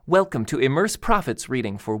Welcome to Immerse Prophets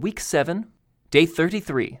reading for Week 7, Day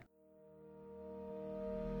 33.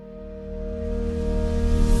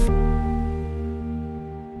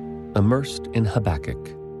 Immersed in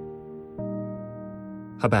Habakkuk.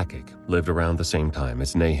 Habakkuk lived around the same time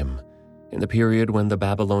as Nahum, in the period when the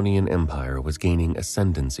Babylonian Empire was gaining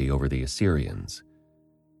ascendancy over the Assyrians.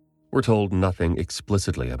 We're told nothing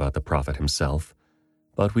explicitly about the prophet himself,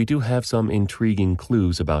 but we do have some intriguing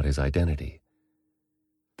clues about his identity.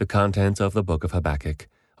 The contents of the book of Habakkuk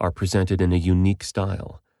are presented in a unique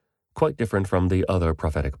style, quite different from the other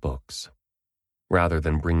prophetic books. Rather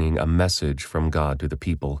than bringing a message from God to the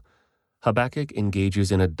people, Habakkuk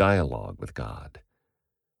engages in a dialogue with God.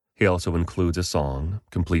 He also includes a song,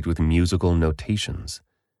 complete with musical notations.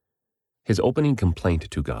 His opening complaint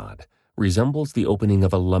to God resembles the opening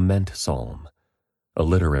of a lament psalm, a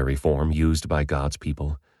literary form used by God's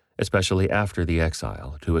people, especially after the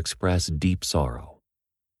exile, to express deep sorrow.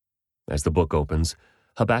 As the book opens,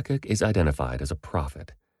 Habakkuk is identified as a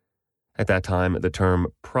prophet. At that time, the term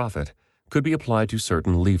prophet could be applied to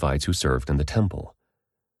certain Levites who served in the temple.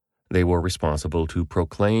 They were responsible to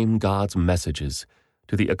proclaim God's messages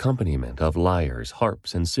to the accompaniment of lyres,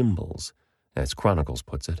 harps, and cymbals, as Chronicles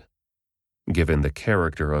puts it. Given the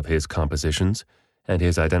character of his compositions and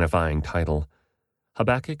his identifying title,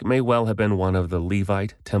 Habakkuk may well have been one of the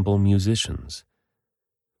Levite temple musicians.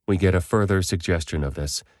 We get a further suggestion of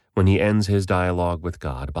this when he ends his dialogue with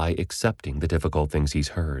God by accepting the difficult things he's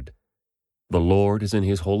heard. The Lord is in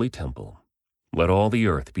his holy temple. Let all the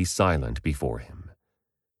earth be silent before him.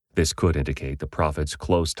 This could indicate the prophet's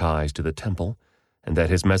close ties to the temple and that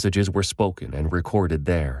his messages were spoken and recorded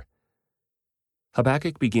there.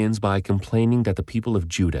 Habakkuk begins by complaining that the people of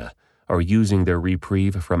Judah are using their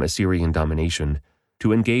reprieve from Assyrian domination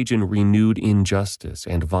to engage in renewed injustice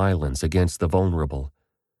and violence against the vulnerable.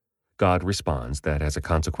 God responds that as a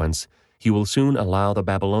consequence, he will soon allow the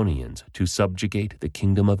Babylonians to subjugate the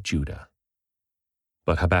kingdom of Judah.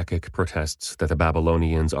 But Habakkuk protests that the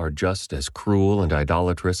Babylonians are just as cruel and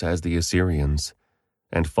idolatrous as the Assyrians,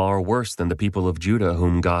 and far worse than the people of Judah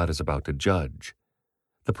whom God is about to judge.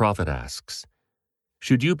 The prophet asks,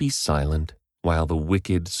 "Should you be silent while the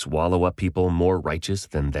wicked swallow up people more righteous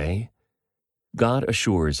than they?" God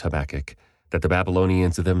assures Habakkuk that the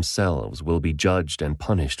Babylonians themselves will be judged and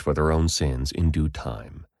punished for their own sins in due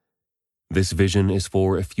time. This vision is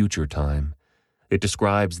for a future time. It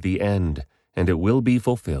describes the end, and it will be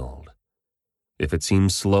fulfilled. If it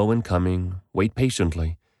seems slow in coming, wait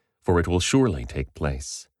patiently, for it will surely take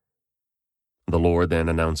place. The Lord then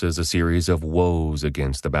announces a series of woes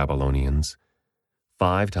against the Babylonians.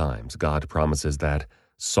 5 times God promises that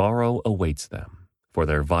sorrow awaits them for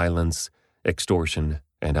their violence, extortion,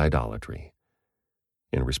 and idolatry.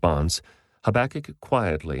 In response, Habakkuk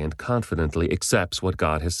quietly and confidently accepts what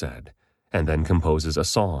God has said, and then composes a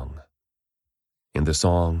song. In the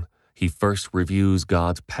song, he first reviews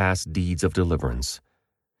God's past deeds of deliverance.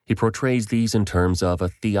 He portrays these in terms of a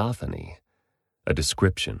theophany, a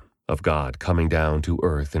description of God coming down to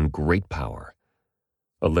earth in great power,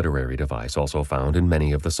 a literary device also found in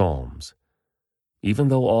many of the Psalms. Even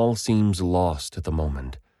though all seems lost at the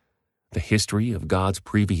moment, the history of God's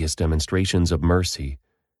previous demonstrations of mercy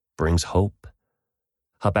brings hope.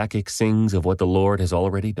 Habakkuk sings of what the Lord has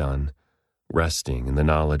already done, resting in the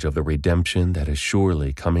knowledge of the redemption that is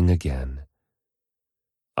surely coming again.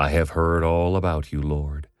 I have heard all about you,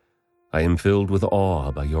 Lord. I am filled with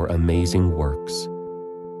awe by your amazing works.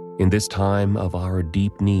 In this time of our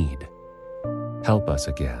deep need, help us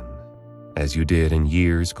again, as you did in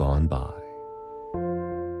years gone by.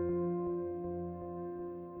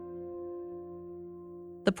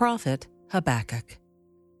 The prophet Habakkuk.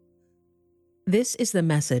 This is the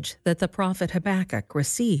message that the prophet Habakkuk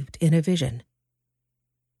received in a vision.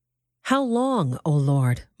 How long, O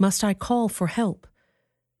Lord, must I call for help,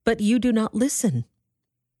 but you do not listen?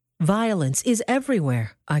 Violence is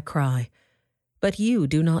everywhere, I cry, but you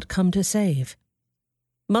do not come to save.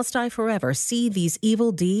 Must I forever see these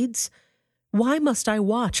evil deeds? Why must I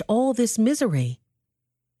watch all this misery?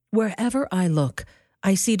 Wherever I look,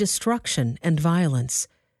 I see destruction and violence.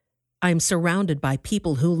 I am surrounded by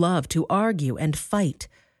people who love to argue and fight.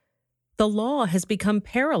 The law has become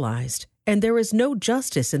paralyzed, and there is no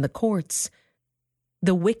justice in the courts.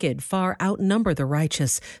 The wicked far outnumber the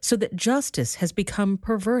righteous, so that justice has become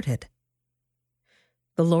perverted.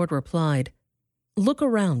 The Lord replied, "Look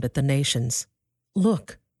around at the nations.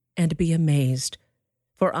 Look and be amazed.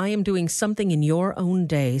 For I am doing something in your own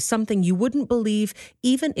day, something you wouldn't believe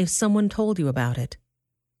even if someone told you about it.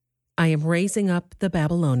 I am raising up the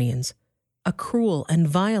Babylonians, a cruel and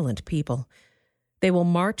violent people. They will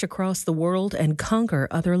march across the world and conquer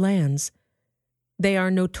other lands. They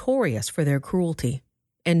are notorious for their cruelty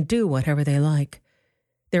and do whatever they like.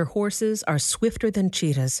 Their horses are swifter than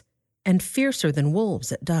cheetahs and fiercer than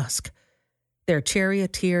wolves at dusk. Their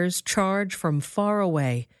charioteers charge from far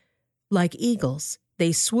away. Like eagles,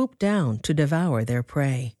 they swoop down to devour their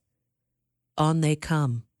prey. On they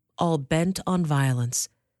come, all bent on violence.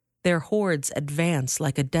 Their hordes advance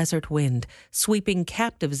like a desert wind, sweeping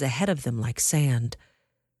captives ahead of them like sand.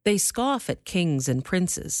 They scoff at kings and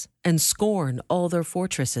princes and scorn all their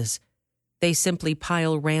fortresses. They simply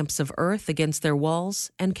pile ramps of earth against their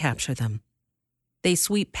walls and capture them. They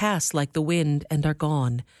sweep past like the wind and are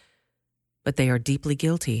gone. But they are deeply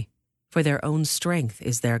guilty, for their own strength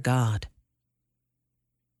is their God.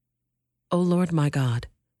 O Lord my God,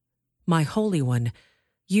 my Holy One,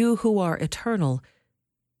 you who are eternal,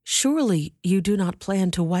 surely you do not plan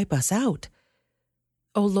to wipe us out.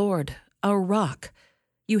 O Lord, our rock,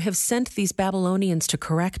 you have sent these Babylonians to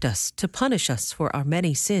correct us, to punish us for our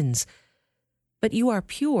many sins. But you are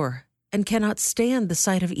pure and cannot stand the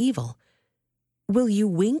sight of evil. Will you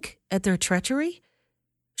wink at their treachery?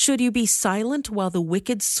 Should you be silent while the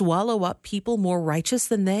wicked swallow up people more righteous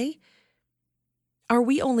than they? Are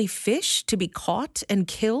we only fish to be caught and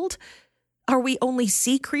killed? Are we only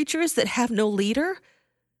sea creatures that have no leader?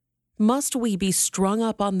 Must we be strung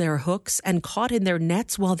up on their hooks and caught in their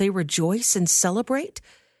nets while they rejoice and celebrate?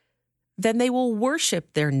 Then they will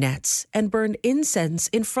worship their nets and burn incense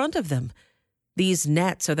in front of them. These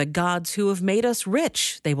nets are the gods who have made us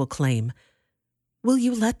rich, they will claim. Will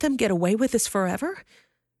you let them get away with this forever?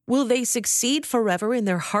 Will they succeed forever in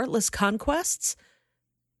their heartless conquests?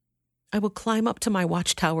 I will climb up to my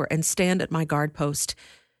watchtower and stand at my guard post.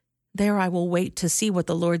 There I will wait to see what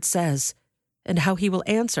the Lord says and how he will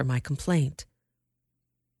answer my complaint.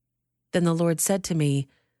 Then the Lord said to me,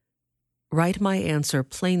 "Write my answer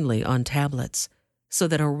plainly on tablets, so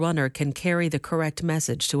that a runner can carry the correct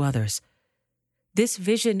message to others. This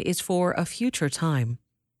vision is for a future time.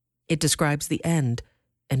 It describes the end,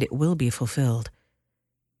 and it will be fulfilled.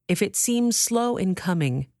 If it seems slow in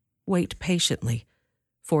coming, wait patiently,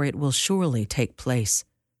 for it will surely take place.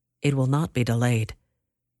 It will not be delayed.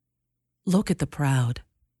 Look at the proud.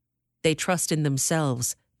 They trust in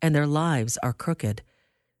themselves, and their lives are crooked.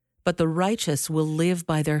 But the righteous will live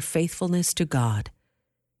by their faithfulness to God.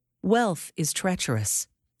 Wealth is treacherous,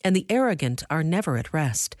 and the arrogant are never at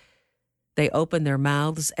rest. They open their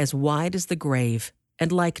mouths as wide as the grave,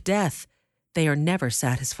 and like death, they are never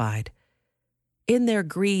satisfied. In their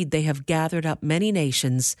greed they have gathered up many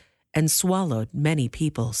nations and swallowed many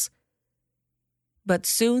peoples. But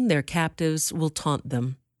soon their captives will taunt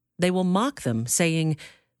them. They will mock them, saying,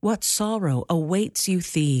 'What sorrow awaits you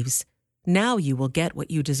thieves! Now you will get what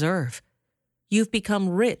you deserve. You've become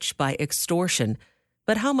rich by extortion,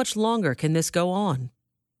 but how much longer can this go on?'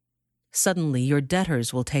 Suddenly your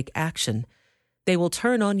debtors will take action. They will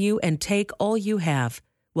turn on you and take all you have,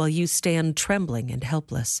 while you stand trembling and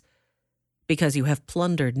helpless. Because you have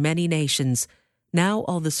plundered many nations, now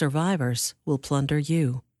all the survivors will plunder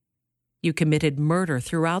you. You committed murder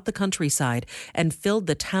throughout the countryside and filled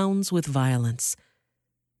the towns with violence.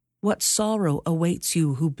 What sorrow awaits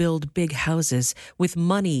you who build big houses with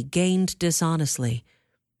money gained dishonestly.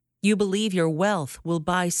 You believe your wealth will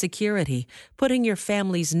buy security, putting your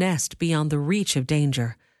family's nest beyond the reach of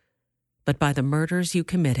danger. But by the murders you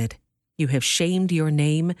committed, you have shamed your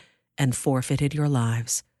name and forfeited your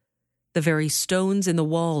lives. The very stones in the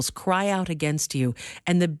walls cry out against you,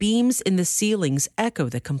 and the beams in the ceilings echo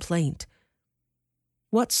the complaint.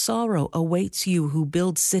 What sorrow awaits you who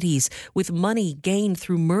build cities with money gained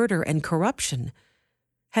through murder and corruption?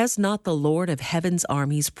 Has not the Lord of heaven's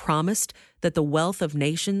armies promised that the wealth of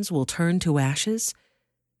nations will turn to ashes?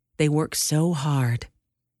 They work so hard,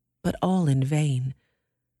 but all in vain.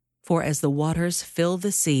 For as the waters fill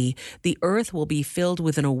the sea, the earth will be filled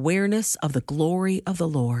with an awareness of the glory of the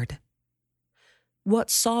Lord.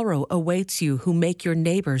 What sorrow awaits you who make your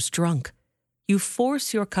neighbors drunk? You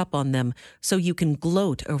force your cup on them so you can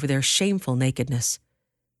gloat over their shameful nakedness.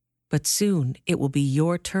 But soon it will be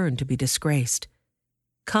your turn to be disgraced.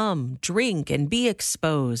 Come, drink and be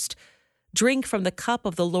exposed. Drink from the cup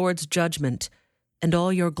of the Lord's judgment, and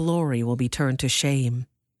all your glory will be turned to shame.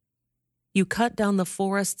 You cut down the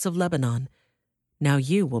forests of Lebanon. Now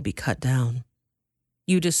you will be cut down.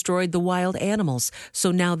 You destroyed the wild animals,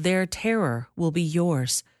 so now their terror will be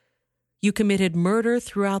yours. You committed murder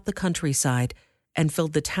throughout the countryside and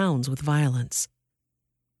filled the towns with violence.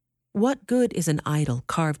 What good is an idol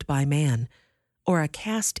carved by man, or a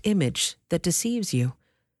cast image that deceives you?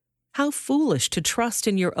 How foolish to trust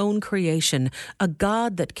in your own creation, a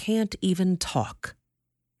God that can't even talk.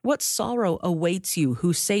 What sorrow awaits you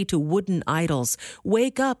who say to wooden idols,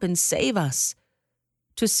 "Wake up and save us."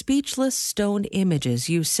 To speechless stone images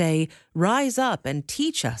you say, "Rise up and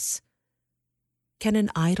teach us." Can an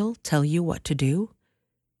idol tell you what to do?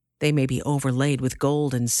 They may be overlaid with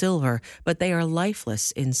gold and silver, but they are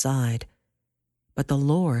lifeless inside. But the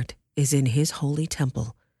Lord is in his holy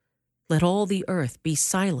temple. Let all the earth be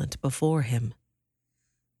silent before him.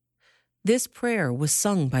 This prayer was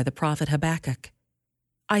sung by the prophet Habakkuk.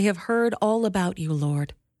 I have heard all about you,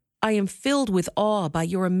 Lord. I am filled with awe by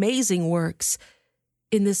your amazing works.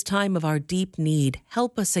 In this time of our deep need,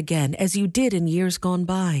 help us again as you did in years gone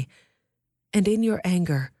by. And in your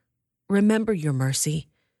anger, remember your mercy.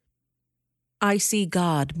 I see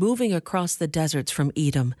God moving across the deserts from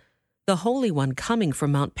Edom, the Holy One coming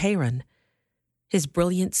from Mount Paran. His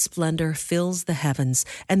brilliant splendor fills the heavens,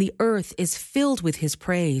 and the earth is filled with his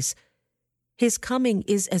praise. His coming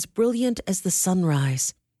is as brilliant as the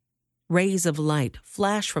sunrise. Rays of light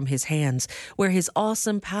flash from his hands, where his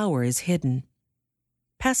awesome power is hidden.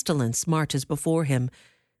 Pestilence marches before him.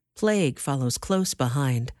 Plague follows close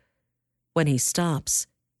behind. When he stops,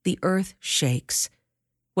 the earth shakes.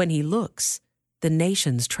 When he looks, the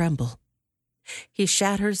nations tremble. He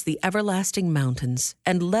shatters the everlasting mountains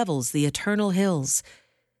and levels the eternal hills.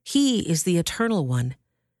 He is the Eternal One.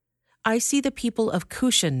 I see the people of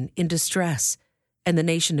Cushan in distress, and the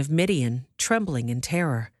nation of Midian trembling in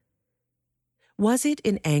terror. Was it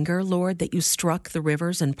in anger, Lord, that you struck the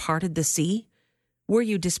rivers and parted the sea? Were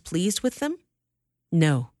you displeased with them?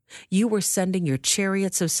 No, you were sending your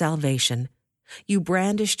chariots of salvation. You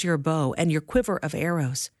brandished your bow and your quiver of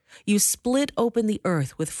arrows. You split open the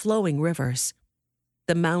earth with flowing rivers.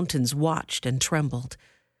 The mountains watched and trembled.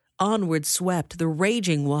 Onward swept the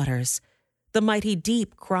raging waters. The mighty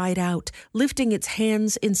deep cried out, lifting its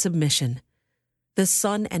hands in submission. The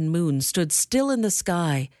sun and moon stood still in the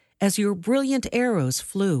sky as your brilliant arrows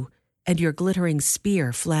flew and your glittering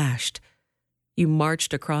spear flashed. You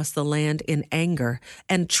marched across the land in anger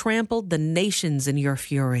and trampled the nations in your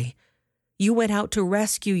fury. You went out to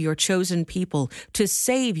rescue your chosen people, to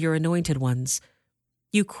save your anointed ones.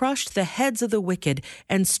 You crushed the heads of the wicked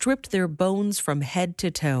and stripped their bones from head to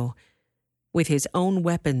toe. With his own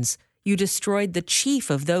weapons, you destroyed the chief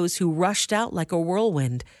of those who rushed out like a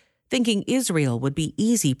whirlwind, thinking Israel would be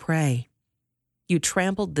easy prey. You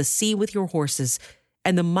trampled the sea with your horses,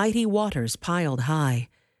 and the mighty waters piled high.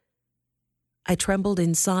 I trembled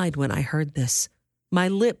inside when I heard this. My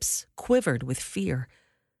lips quivered with fear.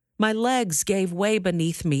 My legs gave way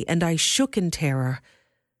beneath me, and I shook in terror.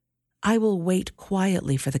 I will wait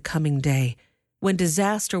quietly for the coming day, when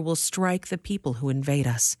disaster will strike the people who invade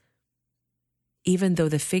us. Even though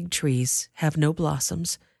the fig trees have no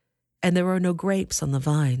blossoms, and there are no grapes on the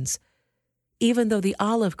vines, even though the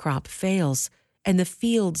olive crop fails, and the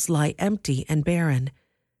fields lie empty and barren,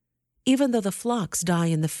 even though the flocks die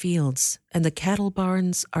in the fields, and the cattle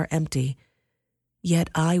barns are empty, yet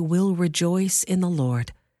I will rejoice in the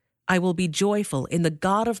Lord. I will be joyful in the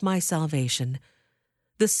God of my salvation.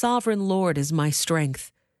 The sovereign Lord is my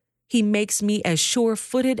strength. He makes me as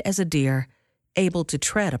sure-footed as a deer, able to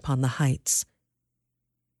tread upon the heights.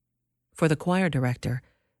 For the choir director,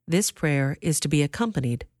 this prayer is to be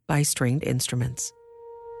accompanied by stringed instruments.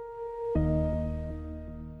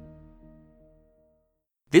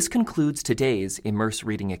 This concludes today's Immerse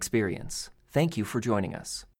Reading Experience. Thank you for joining us.